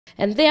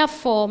And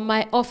therefore,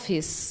 my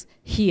office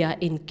here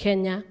in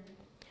Kenya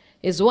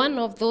is one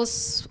of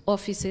those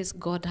offices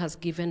God has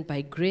given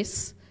by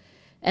grace.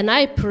 And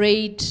I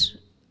prayed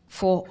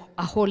for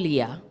a whole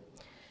year.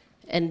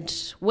 And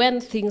when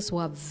things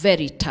were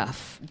very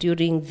tough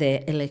during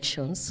the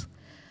elections,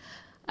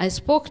 I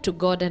spoke to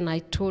God and I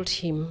told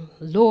him,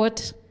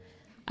 Lord,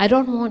 I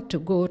don't want to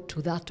go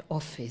to that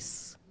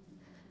office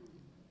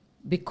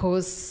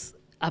because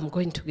I'm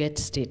going to get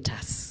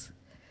status.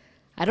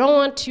 I don't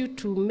want you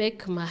to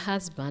make my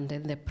husband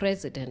and the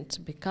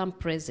president become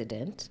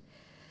president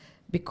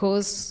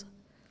because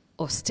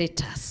of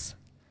status.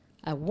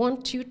 I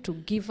want you to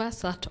give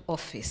us that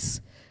office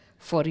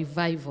for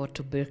revival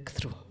to break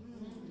through.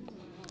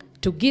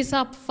 To give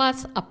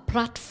us a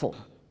platform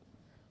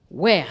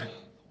where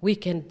we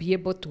can be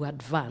able to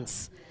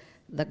advance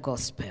the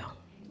gospel.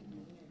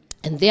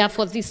 And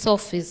therefore this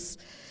office,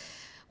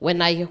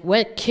 when I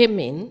came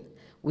in,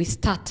 we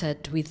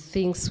started with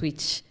things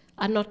which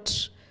are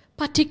not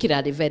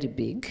particularly very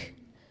big,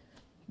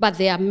 but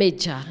they are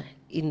major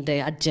in the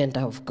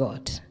agenda of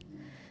God.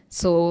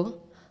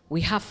 So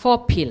we have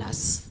 4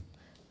 pillars,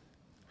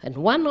 and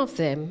one of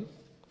them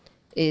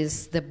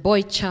is the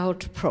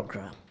boy-child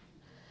program.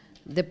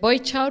 The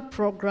boy-child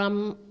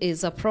program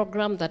is a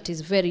program that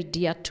is very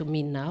dear to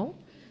me now,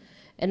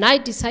 and I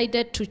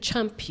decided to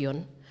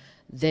champion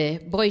the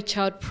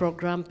boy-child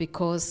program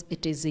because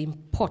it is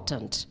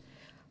important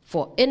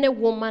for any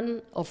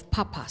woman of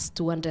purpose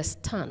to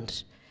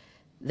understand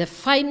the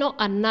final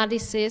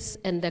analysis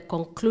and the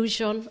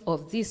conclusion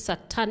of this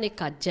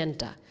satanic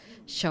agenda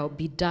shall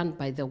be done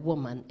by the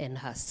woman and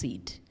her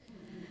seed.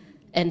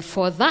 And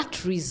for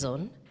that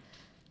reason,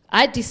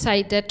 I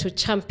decided to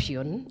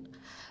champion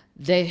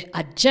the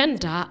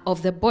agenda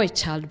of the boy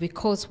child,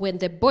 because when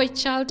the boy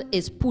child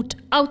is put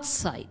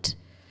outside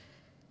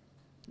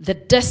the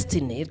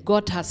destiny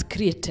God has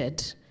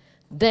created,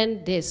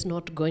 then there's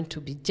not going to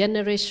be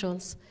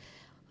generations,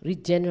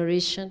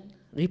 regeneration,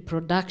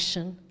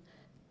 reproduction,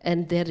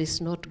 and there is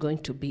not going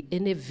to be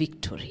any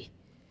victory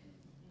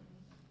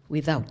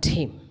without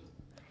him.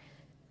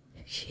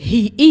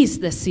 He is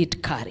the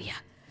seed carrier.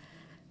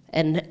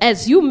 And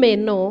as you may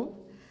know,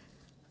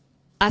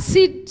 a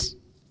seed,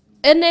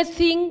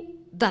 anything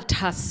that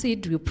has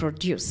seed will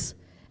produce.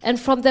 And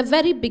from the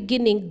very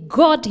beginning,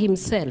 God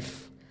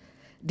himself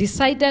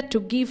decided to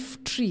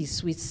give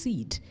trees with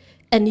seed,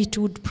 and it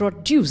would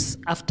produce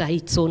after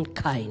its own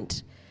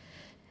kind.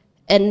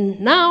 And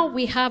now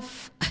we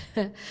have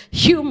a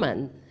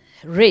human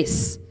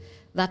race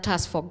that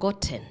has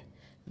forgotten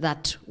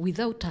that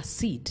without a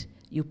seed,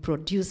 you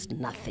produce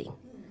nothing.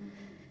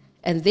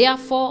 And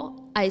therefore,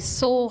 I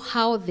saw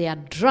how they are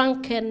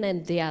drunken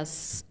and they are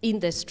in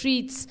the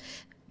streets,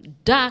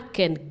 dark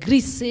and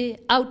greasy.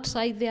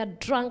 Outside they are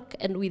drunk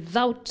and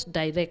without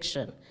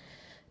direction,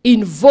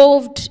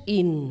 involved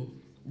in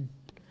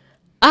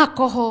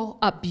alcohol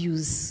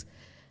abuse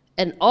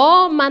and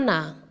all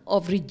manner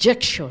of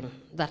rejection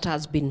that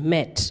has been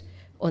met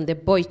on the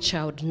boy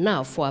child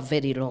now for a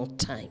very long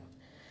time.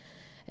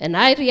 And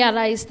I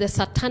realized the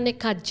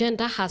satanic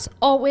agenda has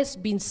always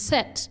been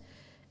set,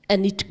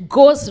 and it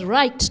goes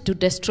right to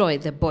destroy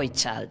the boy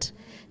child.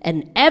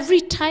 And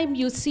every time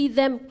you see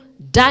them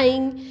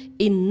dying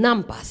in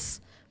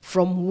numbers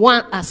from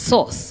a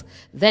source,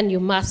 then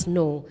you must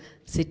know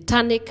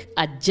satanic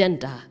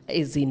agenda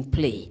is in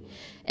play.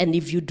 And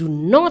if you do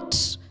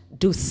not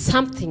do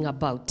something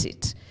about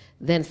it,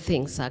 then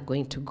things are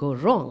going to go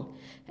wrong.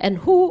 And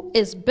who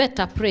is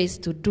better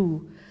placed to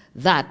do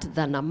that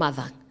than a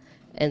mother?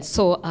 And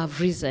so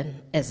I've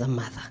risen as a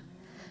mother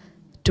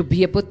to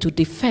be able to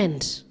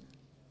defend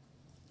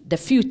the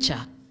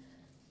future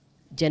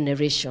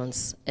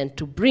generations and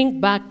to bring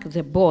back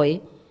the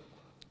boy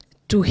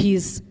to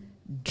his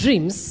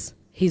dreams,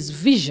 his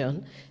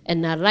vision,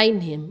 and align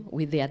him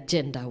with the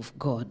agenda of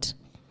God.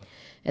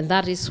 And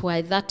that is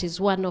why that is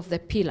one of the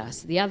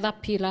pillars. The other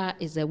pillar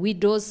is the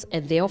widows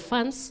and the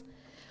orphans,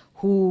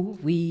 who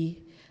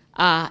we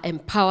are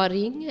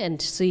empowering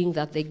and seeing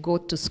that they go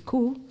to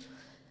school,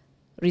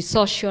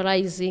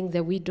 resocializing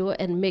the widow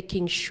and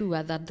making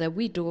sure that the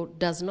widow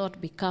does not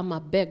become a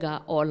beggar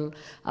or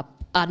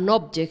an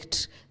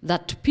object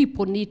that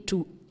people need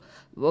to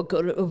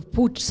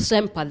put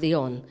sympathy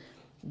on,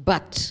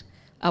 but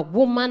a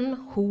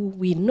woman who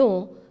we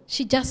know,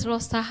 she just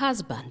lost her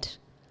husband.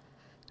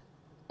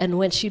 And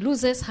when she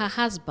loses her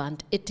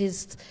husband, it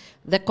is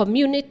the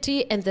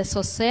community and the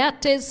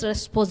society's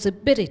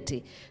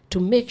responsibility to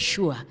make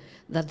sure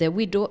that the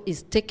widow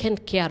is taken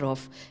care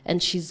of,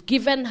 and she's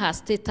given her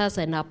status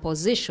and her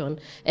position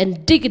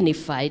and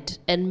dignified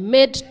and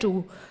made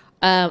to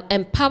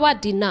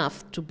empowered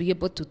enough to be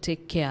able to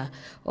take care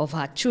of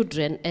her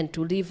children and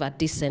to live a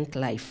decent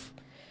life.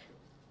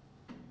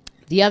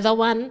 The other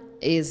one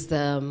is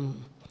the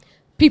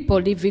people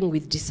living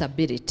with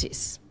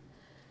disabilities.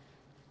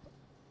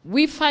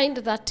 We find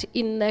that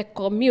in a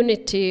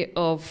community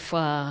of,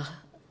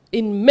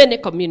 in many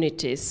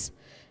communities,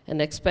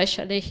 and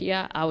especially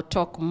here, I'll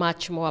talk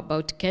much more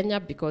about Kenya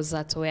because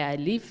that's where I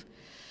live,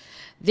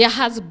 there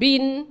has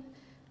been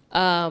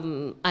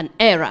an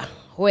era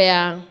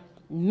where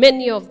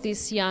many of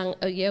these young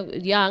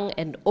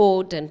and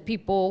old and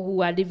people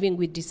who are living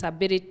with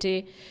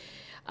disability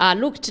are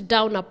looked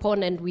down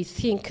upon, and we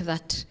think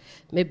that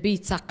maybe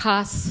it's a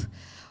curse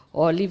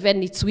or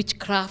even it's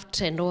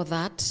witchcraft and all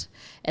that.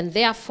 And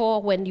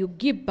therefore, when you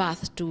give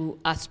birth to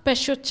a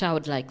special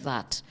child like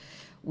that,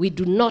 we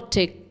do not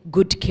take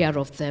good care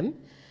of them.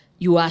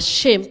 You are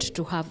ashamed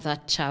to have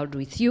that child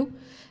with you,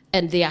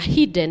 and they are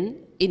hidden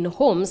in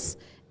homes,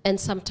 and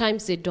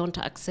sometimes they don't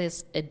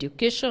access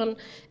education,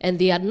 and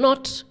they are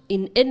not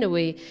in any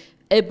way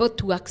able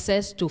to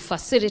access to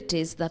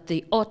facilities that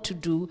they ought to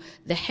do,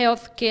 the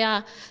health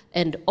care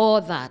and all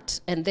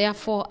that. And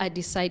therefore, I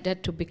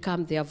decided to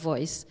become their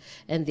voice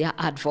and their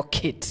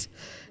advocate,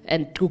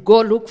 and to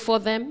go look for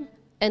them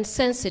and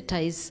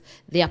sensitize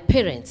their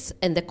parents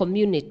and the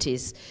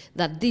communities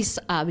that these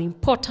are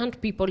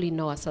important people in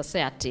our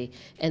society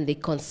and they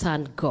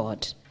concern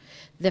God.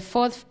 The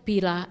fourth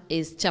pillar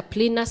is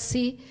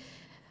chaplaincy,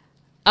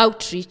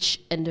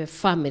 outreach, and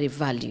family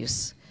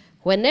values.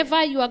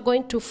 Whenever you are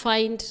going to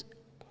find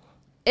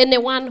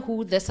anyone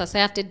who the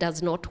society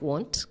does not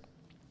want,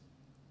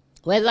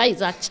 whether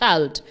it's a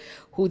child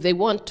who they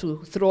want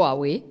to throw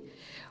away,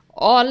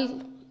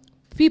 all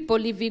people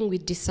living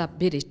with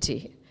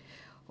disability,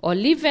 or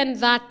even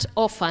that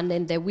orphan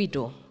and the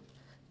widow,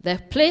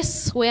 the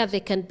place where they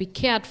can be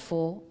cared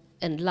for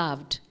and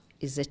loved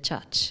is the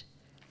church,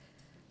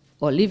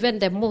 or even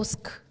the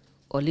mosque,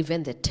 or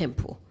even the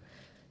temple.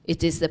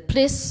 It is the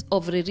place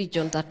of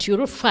religion that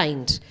you'll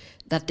find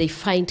that they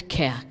find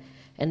care.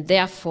 And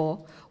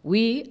therefore,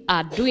 we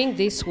are doing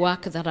this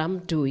work that I'm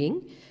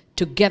doing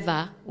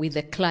together with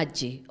the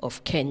clergy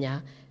of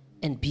Kenya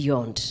and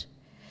beyond.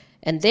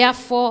 And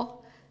therefore,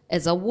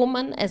 as a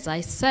woman, as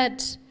I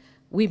said,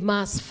 we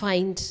must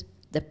find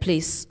the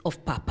place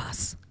of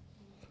purpose.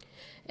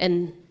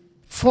 And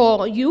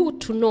for you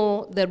to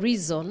know the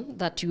reason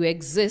that you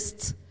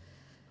exist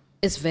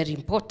is very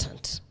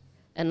important.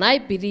 And I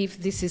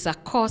believe this is a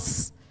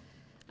cause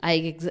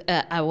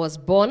I was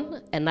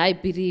born, and I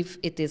believe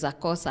it is a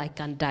cause I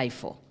can die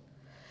for.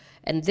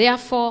 And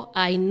therefore,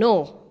 I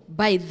know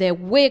by the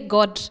way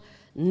God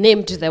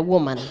named the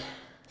woman,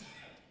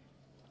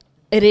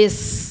 it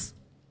is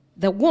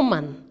the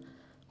woman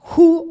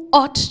who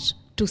ought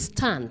to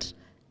stand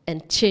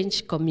and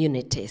change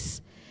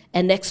communities,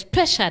 and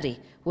especially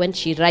when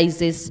she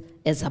rises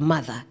as a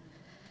mother.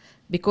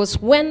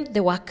 Because when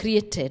they were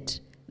created,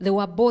 they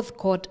were both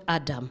called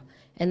Adam,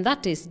 and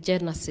that is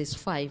Genesis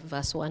 5,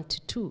 verse 1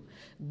 to 2.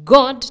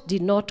 God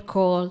did not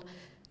call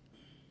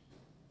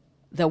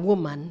the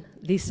woman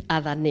these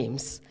other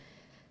names.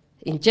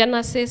 In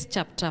Genesis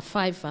chapter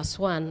 5, verse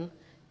 1,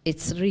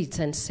 it reads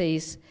and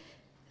says,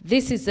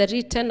 "This is the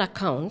written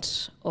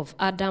account of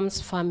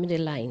Adam's family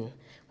line.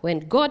 When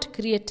God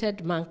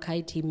created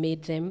mankind, he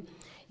made them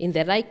in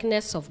the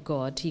likeness of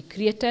God. He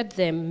created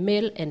them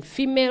male and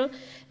female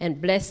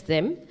and blessed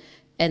them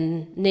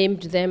and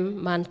named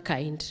them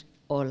mankind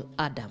or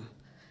Adam."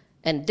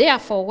 And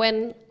therefore,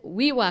 when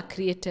we were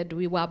created,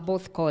 we were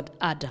both called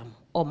Adam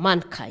or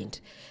mankind.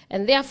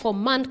 And therefore,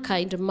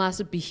 mankind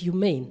must be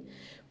humane.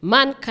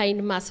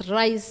 Mankind must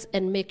rise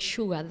and make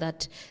sure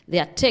that they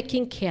are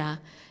taking care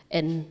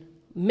and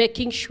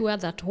making sure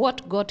that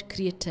what God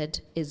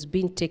created is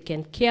being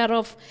taken care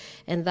of.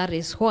 And that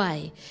is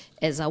why,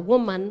 as a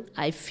woman,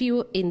 I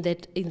feel in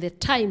the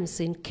times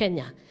in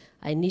Kenya,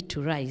 I need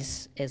to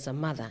rise as a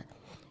mother.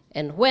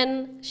 And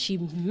when she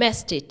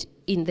messed it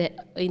in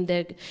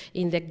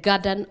the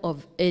Garden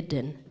of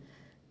Eden,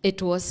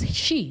 it was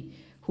she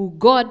who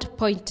God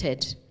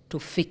pointed to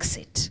fix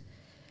it.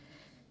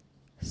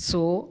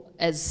 So,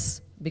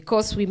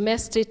 because we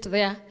messed it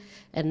there,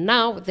 and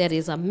now there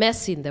is a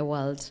mess in the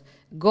world,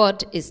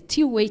 God is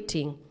still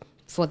waiting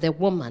for the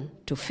woman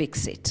to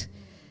fix it.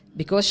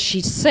 Because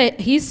he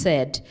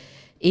said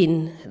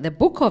in the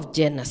book of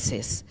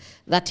Genesis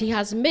that he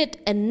has made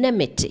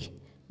enmity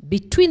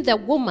between the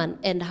woman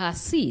and her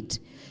seed,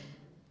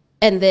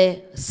 and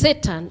the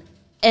Satan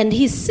and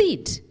his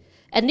seed.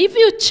 And if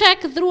you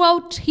check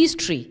throughout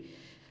history,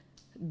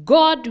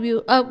 God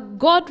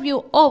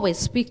will always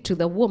speak to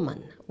the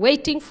woman,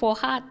 waiting for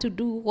her to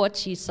do what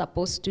she's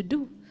supposed to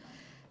do.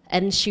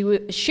 And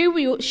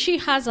she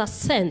has a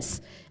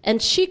sense,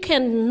 and she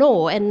can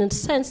know and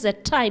sense the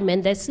time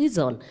and the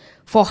season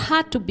for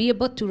her to be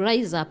able to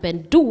rise up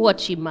and do what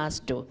she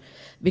must do.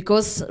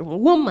 Because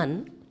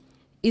woman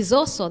is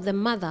also the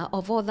mother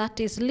of all that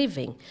is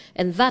living.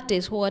 And that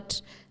is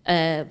what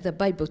the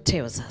Bible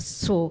tells us.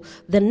 So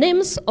the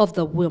names of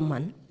the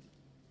woman,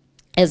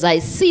 as I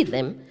see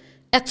them,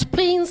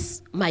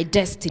 explains my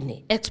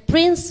destiny,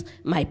 explains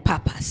my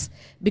purpose.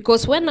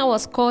 Because when I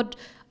was called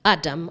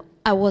Adam,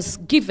 I was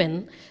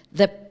given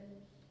the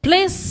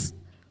place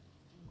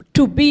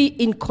to be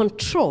in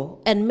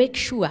control and make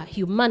sure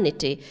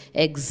humanity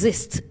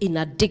exists in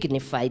a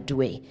dignified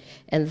way.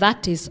 And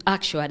that is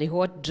actually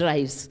what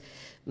drives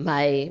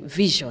my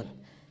vision,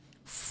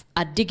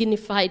 a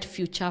dignified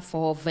future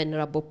for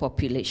vulnerable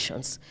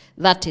populations.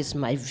 That is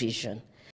my vision.